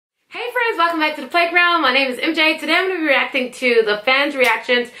welcome back to the playground. My name is MJ. Today I'm going to be reacting to the fans'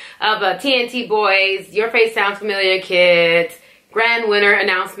 reactions of TNT Boys, Your Face Sounds Familiar Kids, grand winner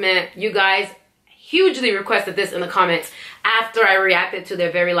announcement. You guys hugely requested this in the comments after I reacted to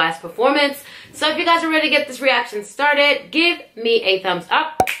their very last performance. So if you guys are ready to get this reaction started, give me a thumbs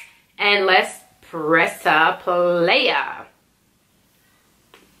up and let's press play.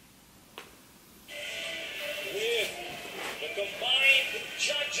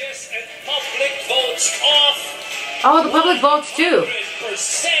 Public votes off. Oh, the public votes too.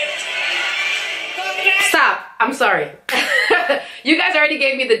 100%. Stop. I'm sorry. You guys already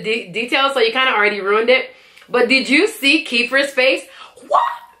gave me the details, so you kind of already ruined it. But did you see Kiefer's face?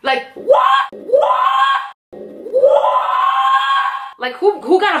 What? Like, what? Like,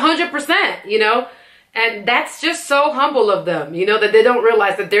 who got 100%, you know? And that's just so humble of them, you know, that they don't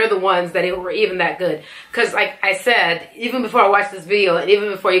realize that they're the ones that were even that good. Because like I said, even before I watched this video and even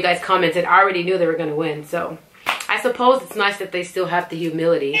before you guys commented, I already knew they were going to win. So I suppose it's nice that they still have the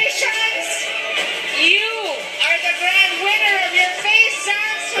humility. You are the grand winner of Your Face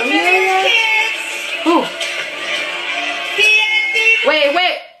Sounds Familiar Kids. Who? TNT.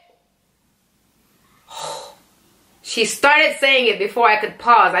 Wait. She started saying it before I could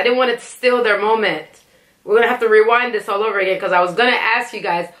pause. I didn't want to steal their moment. We're going to have to rewind this all over again because I was going to ask you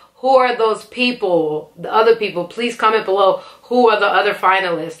guys, who are those people, the other people? Please comment below who are the other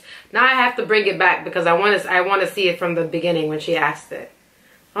finalists. Now I have to bring it back because I want to see it from the beginning when she asked it.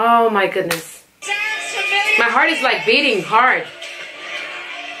 Oh my goodness. My heart is like beating hard.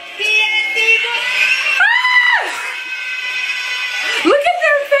 Look at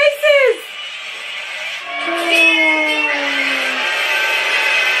their faces.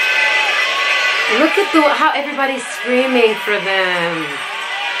 Look at how everybody's screaming for them.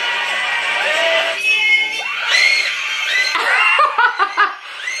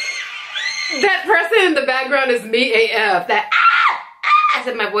 That person in the background is me AF. That I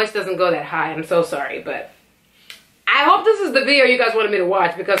said my voice doesn't go that high. I'm so sorry, but I hope this is the video you guys wanted me to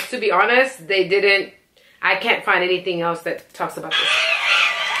watch because to be honest, they didn't. I can't find anything else that talks about this.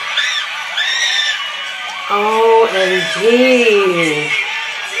 OMG.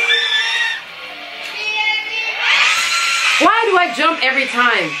 Why do I jump every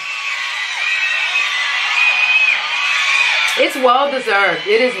time? It's well deserved.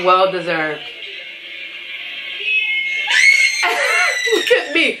 It is well deserved. Look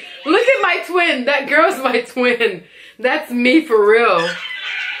at me. Look at my twin. That girl's my twin. That's me for real.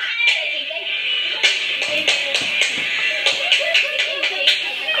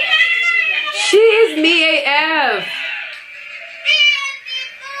 She is me AF.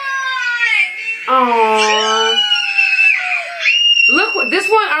 Aww. Look, this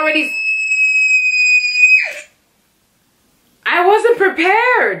one already... I wasn't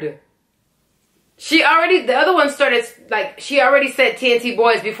prepared. The other one started, like, she already said TNT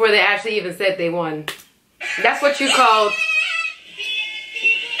Boys before they actually even said they won. That's what you call...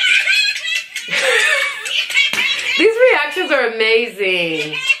 These reactions are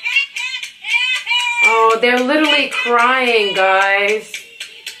amazing. Oh, they're literally crying, guys.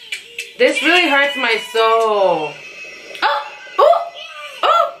 This really hurts my soul.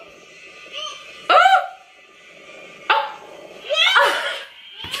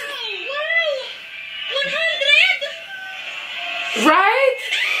 Right?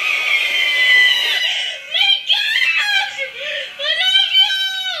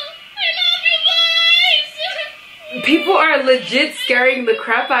 People are legit scaring the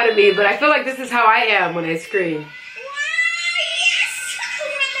crap out of me, but I feel like this is how I am when I scream.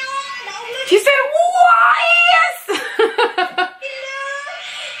 She said, "Why, yes!"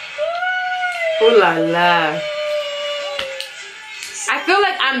 Ooh la la. I feel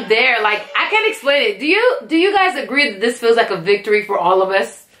like I'm there. Like, I can't explain it. Do you guys agree that this feels like a victory for all of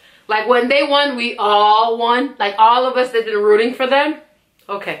us? Like, when they won, we all won? Like, all of us that been rooting for them?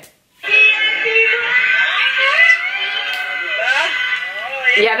 Okay.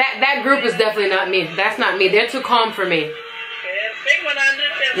 Yeah, that group is definitely not me. That's not me. They're too calm for me.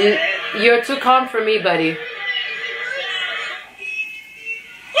 You're too calm for me, buddy.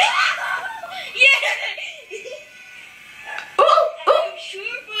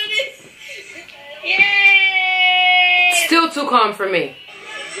 Still too calm for me.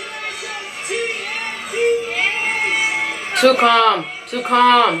 Too calm.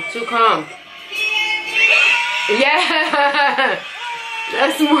 Yeah.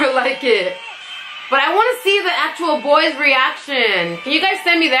 That's more like it. But I want to see the actual boys' reaction. Can you guys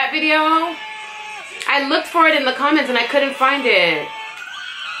send me that video? I looked for it in the comments and I couldn't find it.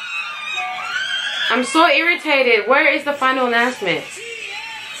 I'm so irritated. Where is the final announcement?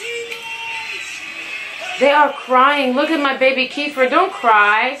 They are crying. Look at my baby Kiefer. Don't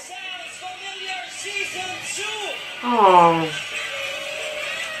cry. Oh.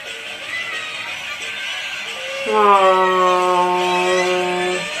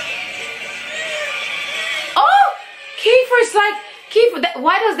 Oh. Oh, Kiefer's like, Kiefer,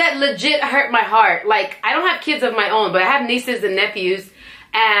 why does that legit hurt my heart? Like, I don't have kids of my own, but I have nieces and nephews,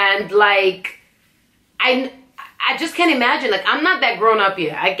 and like, I just can't imagine. Like, I'm not that grown up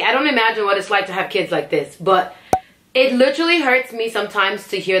yet. I don't imagine what it's like to have kids like this, but it literally hurts me sometimes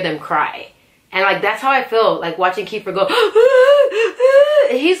to hear them cry. And like, that's how I feel, like watching Kiefer go,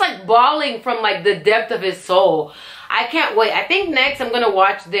 he's like bawling from like the depth of his soul. I can't wait. I think next I'm going to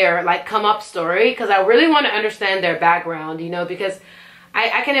watch their like come up story, because I really want to understand their background, you know, because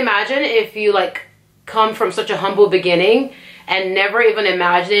I can imagine if you like come from such a humble beginning and never even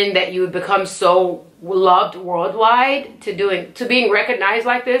imagining that you would become so loved worldwide to being recognized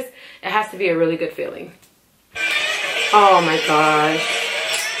like this, it has to be a really good feeling. Oh my gosh.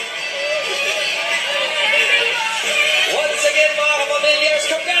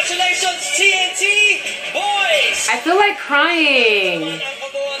 TNT boys! I feel like crying.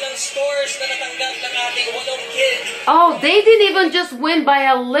 Oh, they didn't even just win by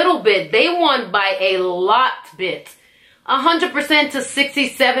a little bit. They won by a lot bit. 100% to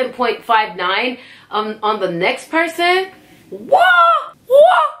 67.59 on the next person. What?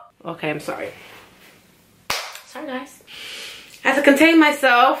 Okay, I'm sorry. Sorry, guys. I have to contain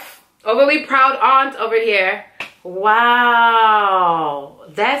myself. Overly proud aunt over here. Wow,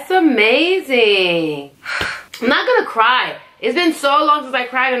 that's amazing. I'm not gonna cry. It's been so long since I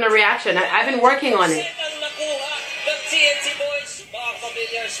cried in a reaction. I've been working on it. TNT boys, mga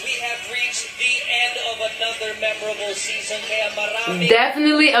familiars, we have reached the end of another memorable season.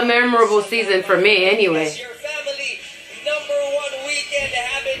 Definitely a memorable season for me anyway. Your family #1 weekend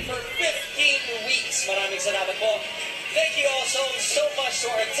habit for 15 weeks. Maraming salamat po. Thank you all so much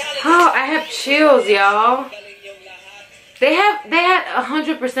to our talented. Oh, I have chills, y'all. They had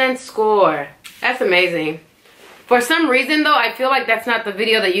 100% score. That's amazing. For some reason though, I feel like that's not the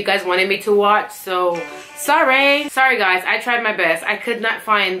video that you guys wanted me to watch, so sorry guys. I tried my best. I could not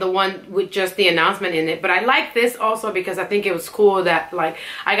find the one with just the announcement in it, but I like this also because I think it was cool that like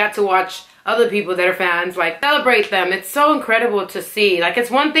I got to watch other people that are fans like celebrate them. It's so incredible to see. Like,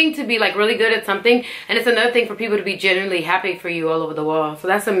 it's one thing to be like really good at something, and it's another thing for people to be genuinely happy for you all over the world. So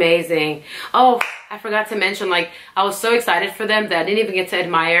that's amazing. Oh, I forgot to mention, like, I was so excited for them that I didn't even get to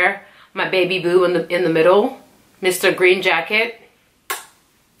admire my baby boo in the middle, Mr. Green Jacket.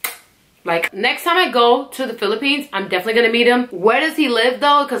 Like, next time I go to the Philippines, I'm definitely gonna meet him. Where does he live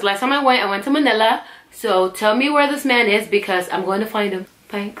though? Because last time I went to Manila. So tell me where this man is, because I'm going to find him.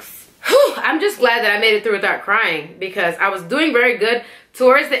 Thanks. Whew, I'm just glad that I made it through without crying, because I was doing very good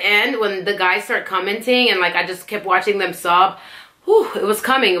towards the end when the guys start commenting and like I just kept watching them sob. Whew, it was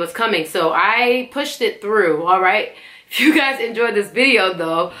coming. So I pushed it through. All right. If you guys enjoyed this video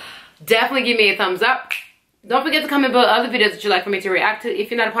though, definitely give me a thumbs up. Don't forget to comment below other videos that you'd like for me to react to. If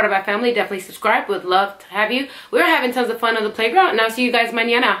you're not a part of our family, definitely subscribe. Would love to have you. We're having tons of fun on the playground, and I'll see you guys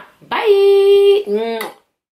mañana. Bye.